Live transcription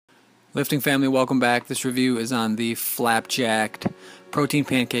Lifting family, welcome back. This review is on the FlapJacked protein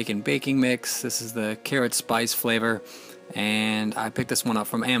pancake and baking mix. This is the carrot spice flavor, and I picked this one up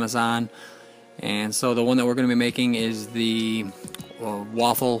from Amazon. And so the one that we're going to be making is the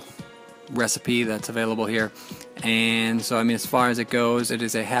waffle recipe that's available here. And so as far as it goes, it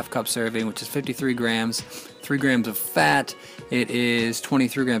is a half cup serving, which is 53 grams, 3 grams of fat. It is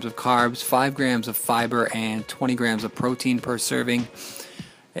 23 grams of carbs, 5 grams of fiber, and 20 grams of protein per serving.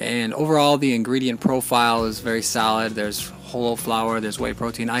 And overall, the ingredient profile is very solid. There's whole oat flour, there's whey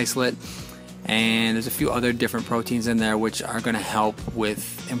protein isolate, and there's a few other different proteins in there which are going to help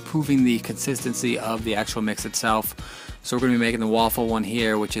with improving the consistency of the actual mix itself. So we're going to be making the waffle one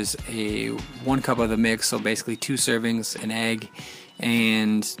here, which is a 1 cup of the mix, so basically 2 servings, an egg,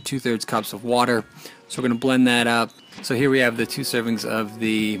 and 2/3 cups of water. So we're going to blend that up. So here we have the 2 servings of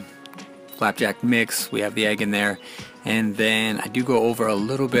the FlapJacked mix. We have the egg in there, and then I do go over a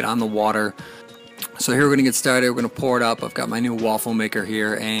little bit on the water. So here we're going to get started. We're going to pour it up. I've got my new waffle maker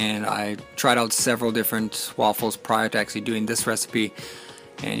here, and I tried out several different waffles prior to actually doing this recipe,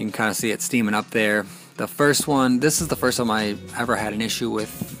 and you can kind of see it steaming up there. The first one, this is the first time I ever had an issue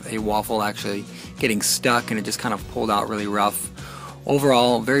with a waffle actually getting stuck, and it just kind of pulled out really rough.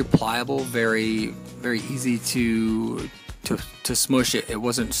 Overall, very pliable, very easy to smush. It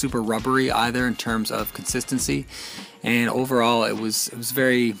wasn't super rubbery either in terms of consistency, and overall it was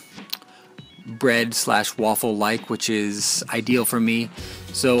very bread slash waffle like, which is ideal for me.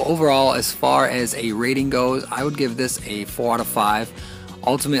 So overall, as far as a rating goes, I would give this a 4 out of 5.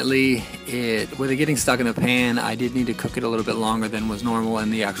 Ultimately, with it getting stuck in the pan, I did need to cook it a little bit longer than was normal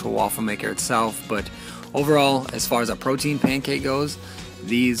in the actual waffle maker itself. But overall, as far as a protein pancake goes,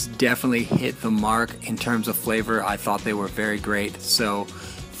 these definitely hit the mark in terms of flavor. I thought they were very great. So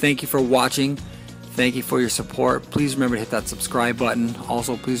thank you for watching. Thank you for your support. Please remember to hit that subscribe button.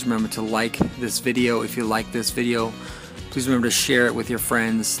 Also, please remember to like this video if you like this video. Please remember to share it with your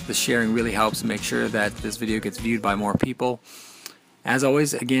friends. The sharing really helps to make sure that this video gets viewed by more people. As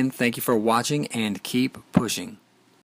always, again, thank you for watching, and keep pushing.